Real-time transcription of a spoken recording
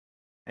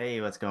Hey,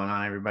 what's going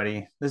on,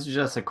 everybody? This is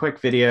just a quick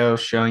video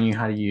showing you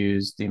how to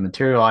use the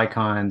material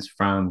icons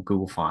from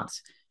Google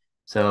Fonts.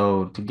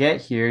 So to get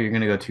here, you're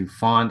going to go to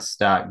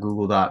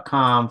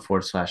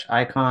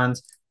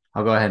fonts.google.com/icons.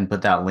 I'll go ahead and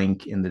put that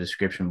link in the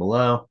description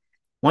below.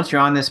 Once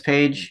you're on this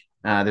page,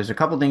 there's a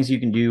couple things you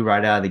can do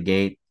right out of the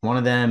gate. One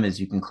of them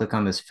is you can click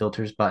on this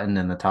filters button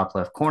in the top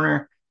left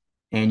corner,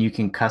 and you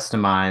can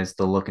customize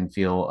the look and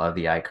feel of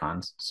the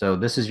icons. So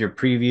this is your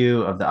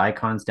preview of the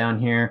icons down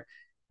here.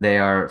 They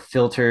are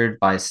filtered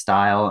by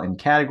style and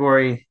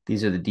category.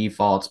 These are the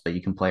defaults, but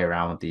you can play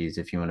around with these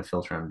if you want to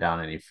filter them down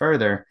any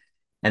further.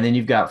 And then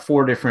you've got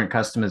four different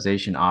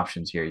customization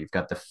options here. You've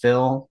got the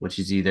fill, which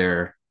is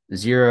either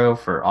 0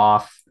 for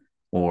off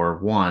or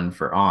 1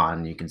 for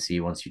on. You can see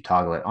once you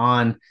toggle it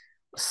on,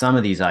 some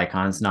of these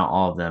icons, not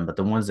all of them, but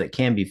the ones that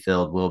can be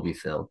filled will be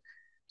filled.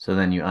 So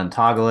then you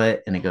untoggle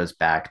it and it goes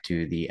back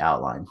to the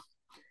outline.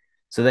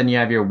 So then you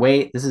have your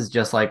weight. This is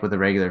just like with a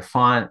regular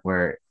font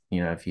where,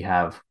 if you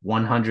have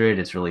 100,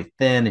 it's really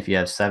thin. If you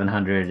have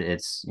 700,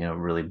 it's,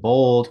 really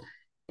bold.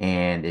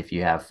 And if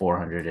you have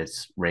 400,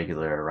 it's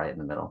regular right in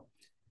the middle.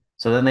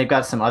 So then they've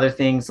got some other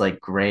things like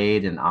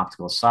grade and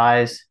optical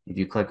size. If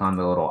you click on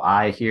the little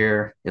eye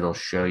here, it'll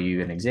show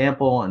you an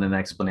example and an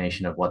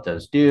explanation of what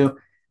those do.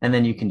 And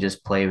then you can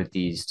just play with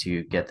these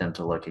to get them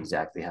to look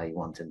exactly how you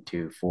want them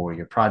to for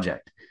your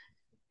project.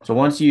 So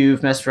once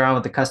you've messed around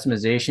with the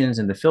customizations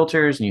and the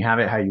filters and you have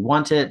it how you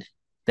want it,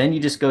 then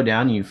you just go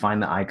down and you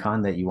find the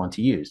icon that you want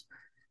to use.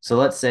 So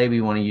let's say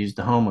we want to use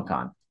the home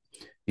icon.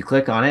 You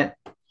click on it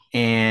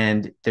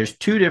and there's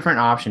two different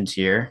options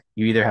here.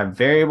 You either have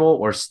variable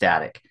or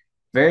static.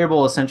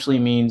 Variable essentially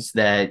means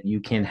that you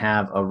can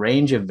have a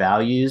range of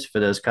values for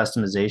those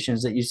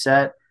customizations that you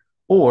set,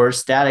 or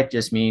static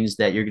just means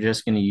that you're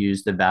just going to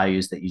use the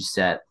values that you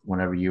set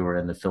whenever you were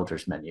in the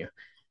filters menu.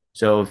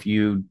 So if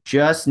you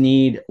just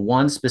need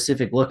one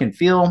specific look and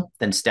feel,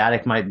 then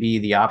static might be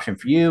the option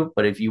for you.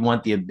 But if you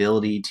want the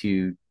ability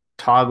to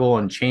toggle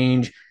and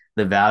change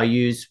the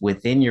values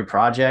within your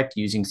project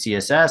using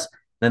CSS,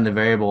 then the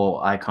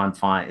variable icon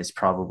font is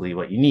probably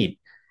what you need.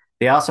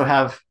 They also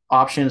have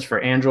options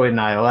for Android and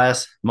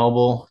iOS,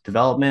 mobile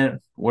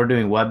development. We're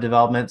doing web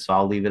development, so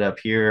I'll leave it up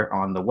here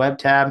on the web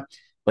tab,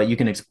 but you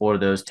can explore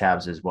those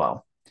tabs as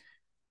well.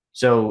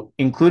 So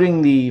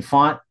including the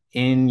font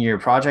in your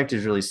project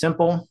is really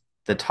simple.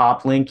 The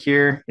top link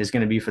here is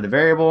going to be for the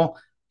variable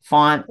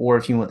font, or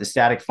if you want the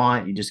static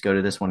font, you just go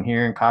to this one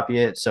here and copy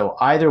it. So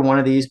either one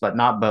of these, but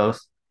not both.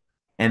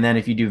 And then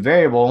if you do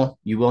variable,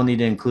 you will need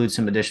to include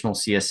some additional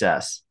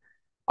CSS.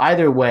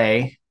 Either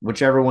way,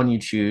 whichever one you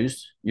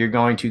choose, you're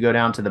going to go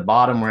down to the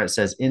bottom where it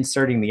says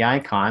inserting the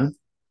icon,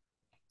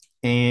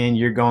 and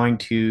you're going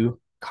to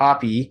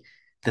copy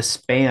the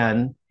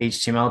span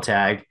HTML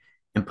tag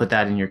and put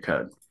that in your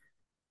code.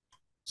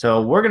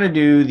 So we're going to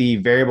do the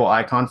variable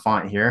icon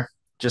font here,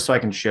 just so I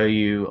can show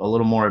you a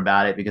little more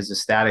about it, because the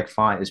static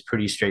font is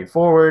pretty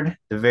straightforward.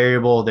 The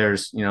variable,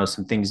 there's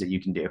some things that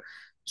you can do.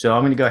 So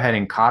I'm going to go ahead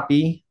and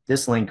copy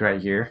this link right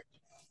here,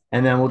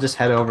 and then we'll just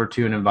head over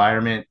to an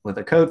environment with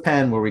a code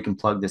pen where we can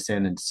plug this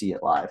in and see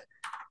it live.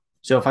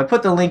 So if I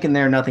put the link in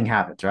there, nothing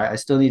happens, right? I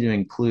still need to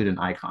include an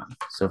icon.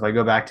 So if I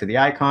go back to the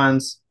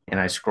icons and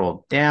I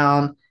scroll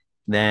down,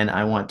 then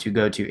I want to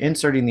go to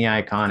inserting the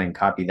icon and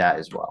copy that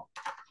as well.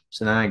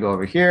 So then I go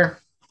over here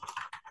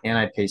and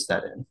I paste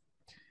that in.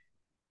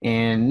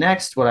 And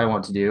next, what I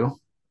want to do,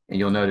 and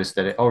you'll notice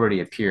that it already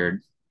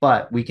appeared,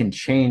 but we can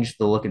change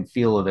the look and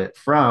feel of it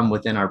from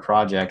within our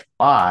project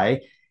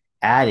by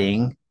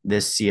adding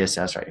this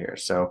CSS right here.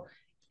 So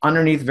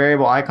underneath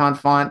variable icon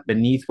font,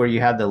 beneath where you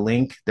have the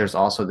link, there's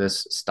also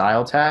this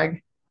style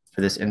tag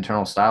for this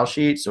internal style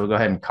sheet. So we'll go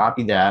ahead and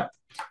copy that,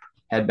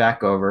 head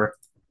back over.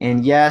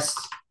 And yes,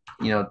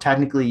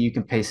 technically you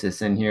can paste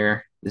this in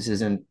here. This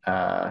isn't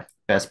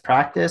best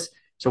practice.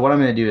 So what I'm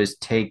going to do is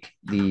take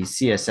the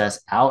CSS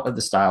out of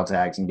the style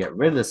tags and get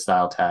rid of the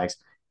style tags.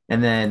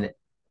 And then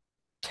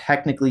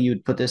technically you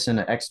would put this in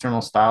an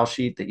external style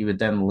sheet that you would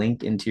then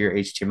link into your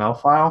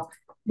HTML file.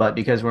 But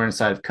because we're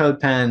inside of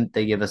CodePen,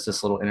 they give us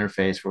this little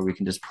interface where we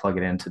can just plug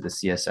it into the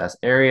CSS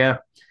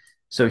area.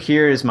 So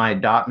here is my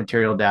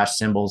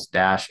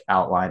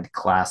 .material-symbols-outlined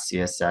class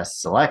CSS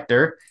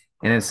selector.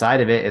 And inside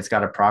of it, it's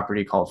got a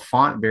property called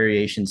font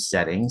variation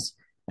settings.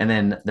 And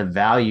then the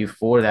value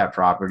for that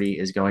property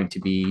is going to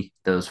be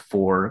those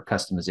four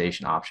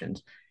customization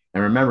options.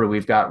 And remember,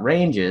 we've got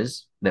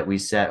ranges that we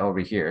set over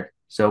here.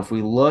 So if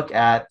we look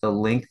at the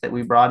link that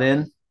we brought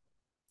in,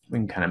 we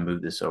can kind of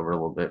move this over a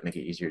little bit, make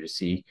it easier to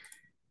see.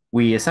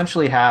 We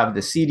essentially have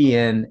the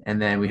CDN,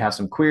 and then we have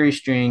some query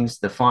strings,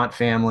 the font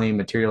family,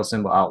 material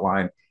symbol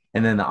outline,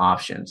 and then the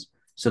options.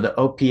 So the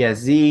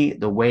OPSZ,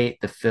 the weight,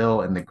 the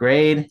fill, and the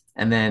grade.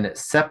 And then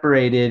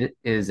separated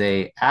is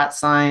a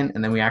 @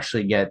 and then we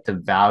actually get the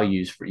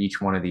values for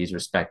each one of these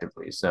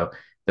respectively. So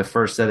the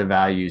first set of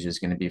values is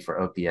going to be for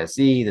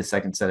OPSZ, the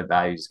second set of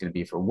values is going to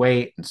be for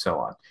weight, and so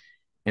on.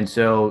 And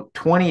so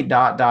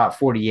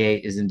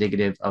 20.48 is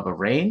indicative of a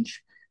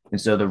range. And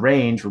so the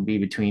range will be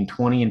between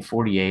 20 and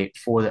 48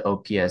 for the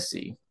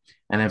OPSZ.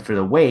 And then for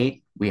the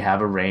weight, we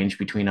have a range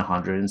between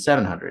 100 and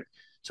 700.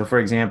 So for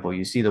example,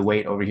 you see the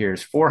weight over here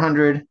is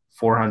 400.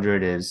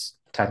 400 is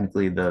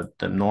technically the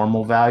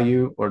normal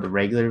value or the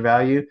regular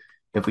value.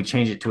 If we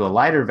change it to a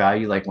lighter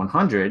value like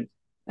 100,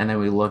 and then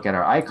we look at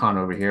our icon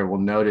over here, we'll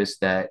notice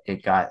that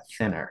it got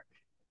thinner.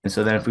 And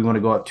so then if we want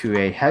to go up to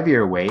a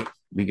heavier weight,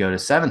 we go to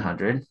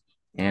 700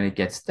 and it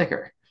gets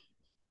thicker.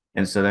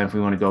 And so then if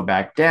we want to go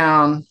back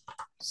down,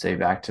 say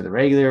back to the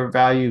regular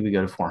value, we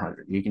go to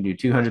 400. You can do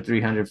 200,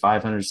 300,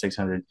 500,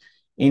 600,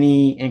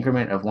 any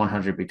increment of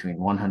 100 between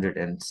 100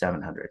 and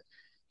 700.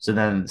 So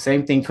then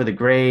same thing for the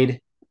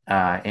grade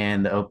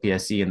and the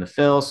OPSC and the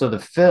fill. So the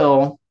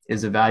fill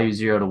is a value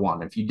 0 to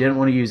 1. If you didn't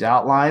want to use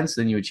outlines,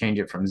 then you would change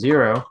it from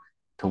 0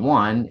 to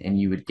 1 and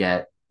you would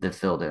get the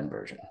filled in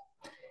version.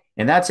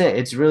 And that's it.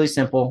 It's really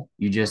simple.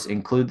 You just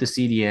include the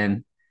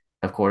CDN.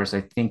 Of course, I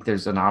think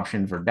there's an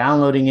option for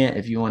downloading it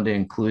if you want to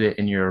include it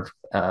in your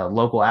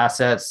local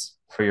assets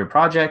for your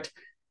project.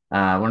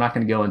 We're not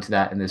going to go into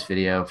that in this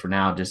video. For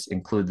now, just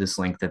include this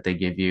link that they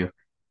give you.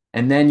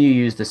 And then you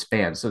use the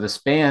span. So the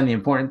span, the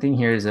important thing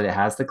here is that it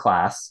has the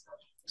class.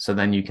 So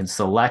then you can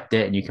select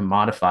it and you can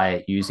modify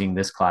it using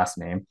this class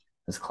name,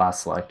 this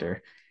class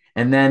selector.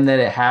 And then that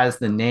it has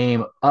the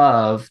name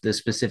of the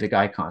specific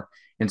icon.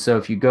 And so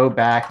if you go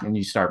back and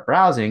you start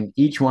browsing,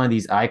 each one of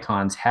these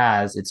icons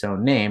has its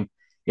own name.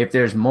 If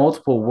there's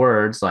multiple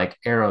words like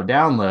arrow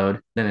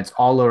download, then it's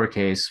all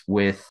lowercase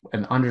with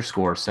an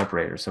underscore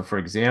separator. So for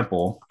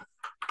example,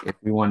 if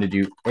we want to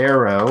do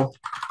arrow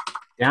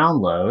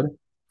download,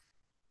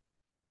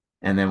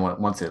 and then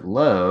once it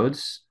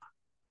loads,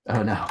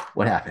 oh no,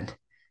 what happened?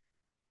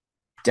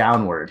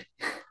 Downward.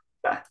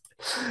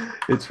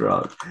 It's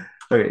wrong.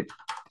 Okay,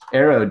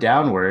 arrow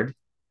downward.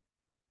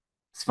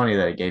 It's funny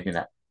that it gave me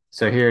that.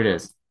 So here it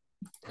is,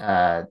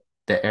 the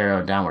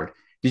arrow downward.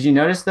 Did you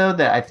notice though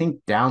that I think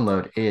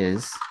download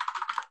is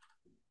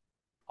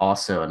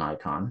also an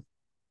icon?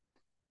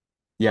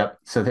 Yep,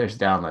 so there's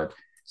download.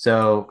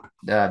 So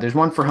there's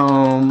one for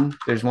home,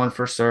 there's one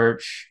for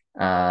search.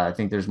 I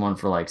think there's one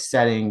for like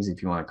settings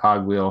if you want a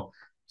cogwheel.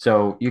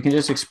 So you can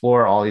just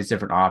explore all these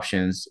different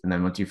options. And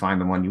then once you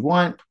find the one you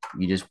want,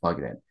 you just plug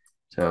it in.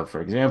 So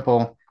for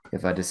example,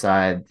 if I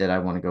decide that I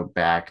want to go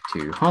back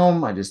to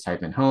home, I just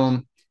type in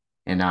home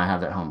and now I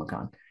have that home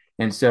icon.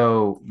 And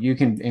so you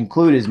can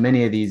include as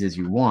many of these as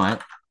you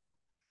want.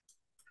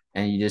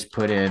 And you just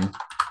put in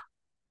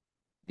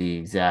the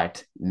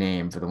exact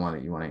name for the one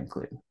that you want to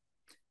include.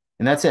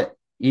 And that's it.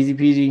 Easy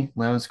peasy,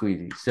 lemon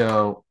squeezy.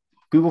 So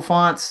Google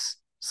Fonts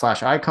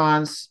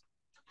 /icons,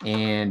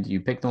 and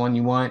you pick the one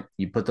you want.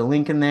 You put the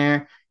link in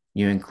there.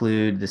 You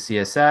include the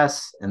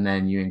CSS, and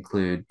then you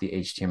include the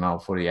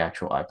HTML for the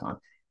actual icon.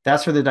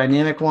 That's for the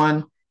dynamic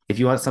one. If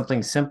you want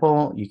something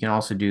simple, you can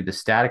also do the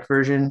static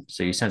version.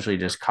 So you essentially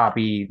just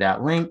copy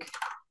that link.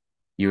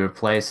 You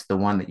replace the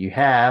one that you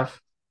have.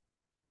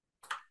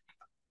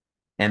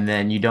 And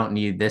then you don't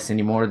need this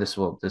anymore.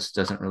 This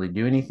doesn't really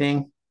do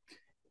anything.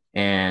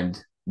 And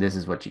this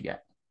is what you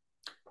get.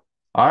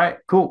 All right,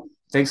 cool.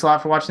 Thanks a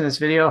lot for watching this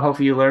video.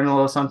 Hopefully you learned a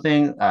little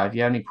something. If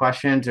you have any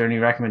questions or any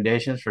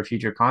recommendations for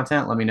future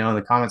content, let me know in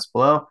the comments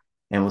below,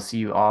 and we'll see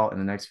you all in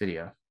the next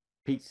video.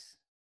 Peace.